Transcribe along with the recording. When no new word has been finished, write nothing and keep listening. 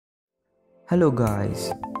Hello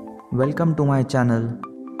guys, welcome to my channel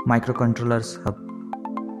Microcontrollers Hub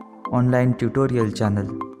online tutorial channel.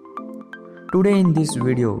 Today in this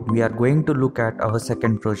video we are going to look at our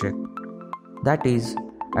second project, that is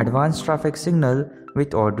advanced traffic signal with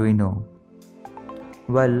Arduino.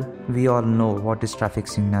 Well, we all know what is traffic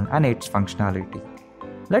signal and its functionality.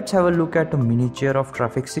 Let's have a look at a miniature of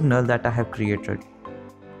traffic signal that I have created.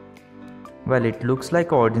 Well, it looks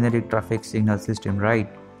like ordinary traffic signal system, right?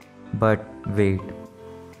 But wait,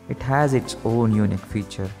 it has its own unique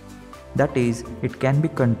feature. That is, it can be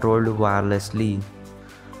controlled wirelessly.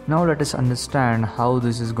 Now let us understand how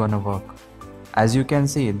this is gonna work. As you can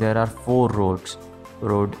see, there are 4 roads.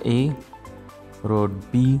 Road A, Road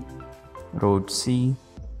B, Road C,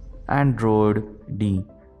 and Road D.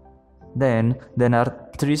 Then there are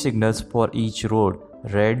 3 signals for each road: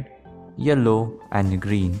 red, yellow, and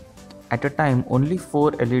green. At a time, only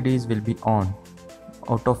 4 LEDs will be on,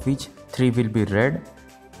 out of which 3 will be red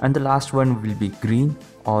and the last one will be green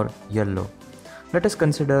or yellow. Let us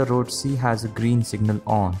consider road C has a green signal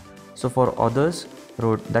on. So for others,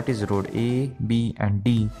 road A, B and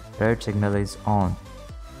D, red signal is on.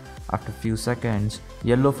 After few seconds,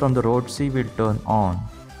 yellow from the road C will turn on.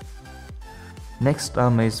 Next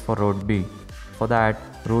term is for road B. For that,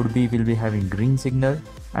 road B will be having green signal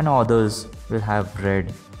and others will have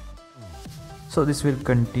red. So this will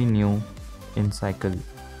continue in cycle.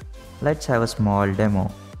 Let's have a small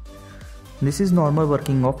demo. This is normal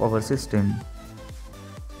working of our system.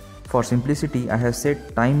 For simplicity, I have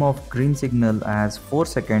set time of green signal as 4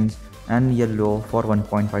 seconds and yellow for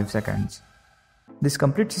 1.5 seconds. This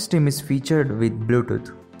complete system is featured with Bluetooth,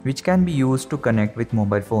 which can be used to connect with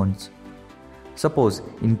mobile phones. Suppose,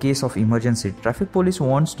 in case of emergency, traffic police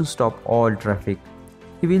wants to stop all traffic.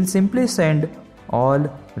 He will simply send all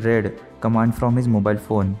red command from his mobile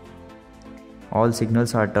phone. All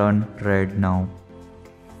signals are turned red now.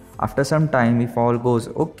 After some time, if all goes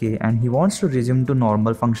okay and he wants to resume to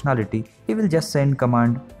normal functionality, he will just send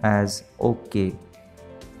command as OK.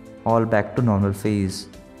 All back to normal phase.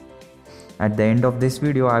 At the end of this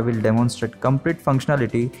video, I will demonstrate complete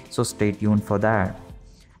functionality, so stay tuned for that.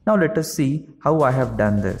 Now let us see how I have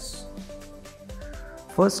done this.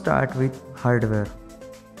 First start with hardware.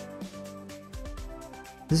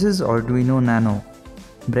 This is Arduino Nano,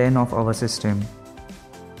 brain of our system.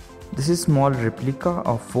 This is small replica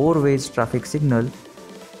of 4-way traffic signal.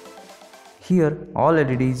 Here all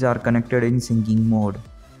LEDs are connected in syncing mode.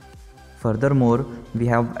 Furthermore, we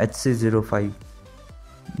have HC05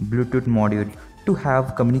 Bluetooth module to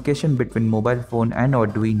have communication between mobile phone and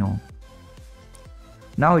Arduino.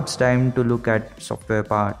 Now it's time to look at software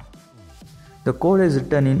part. The code is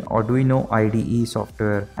written in Arduino IDE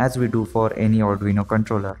software as we do for any Arduino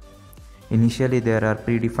controller. Initially there are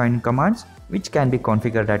predefined commands which can be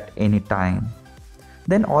configured at any time.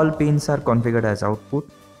 Then all pins are configured as output.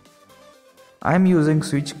 I am using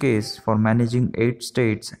switch case for managing 8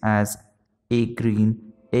 states as A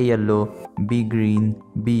green, A yellow, B green,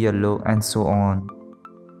 B yellow and so on.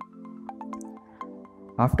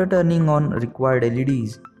 After turning on required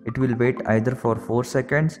LEDs, it will wait either for 4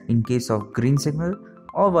 seconds in case of green signal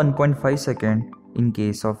or 1.5 seconds in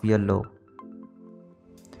case of yellow.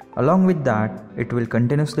 Along with that, it will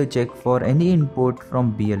continuously check for any input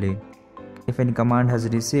from BLA. If any command has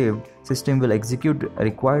received, system will execute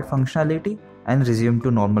required functionality and resume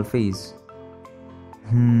to normal phase.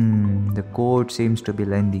 The code seems to be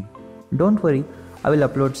lengthy. Don't worry, I will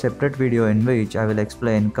upload separate video in which I will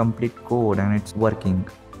explain complete code and its working.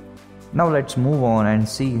 Now let's move on and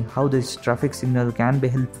see how this traffic signal can be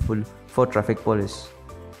helpful for traffic police.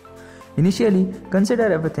 Initially,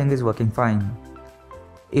 consider everything is working fine.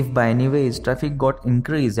 If by any ways traffic got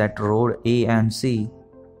increased at road A and C,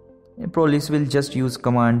 police will just use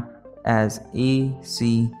command as A,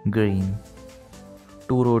 C, green.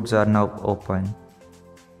 2 roads are now open.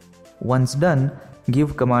 Once done,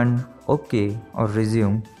 give command OK or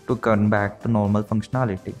resume to come back to normal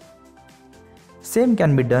functionality. Same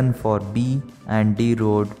can be done for B and D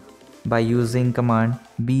road by using command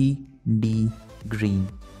B, D, green.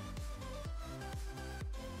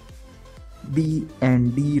 B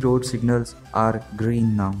and D road signals are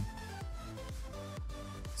green now.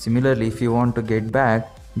 Similarly, if you want to get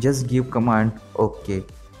back, just give command OK.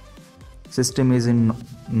 System is in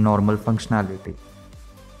normal functionality.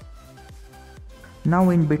 Now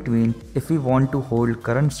in between, if we want to hold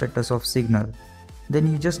current status of signal,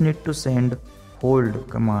 then you just need to send hold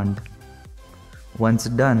command. Once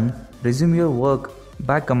done, resume your work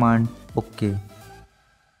by command OK.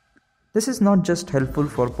 This is not just helpful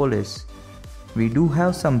for police. We do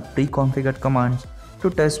have some pre-configured commands to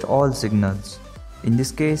test all signals. In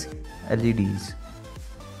this case, LEDs.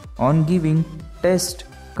 On giving test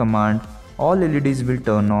command, all LEDs will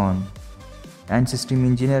turn on, and system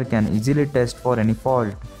engineer can easily test for any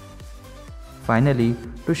fault. Finally,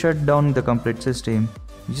 to shut down the complete system,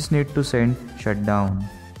 you just need to send shutdown.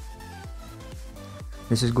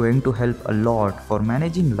 This is going to help a lot for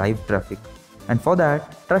managing live traffic. And for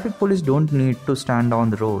that, traffic police don't need to stand on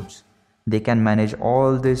the roads. They can manage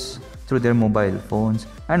all this through their mobile phones,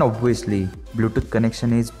 and obviously Bluetooth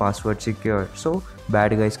connection is password secure, so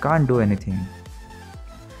bad guys can't do anything.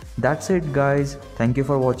 That's it guys, thank you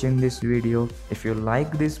for watching this video. If you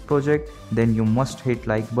like this project, then you must hit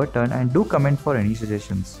like button and do comment for any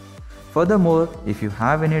suggestions. Furthermore, if you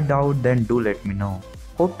have any doubt, then do let me know.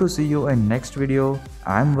 Hope to see you in next video.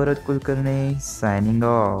 I'm Bharat Kulkarni signing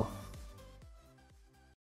off.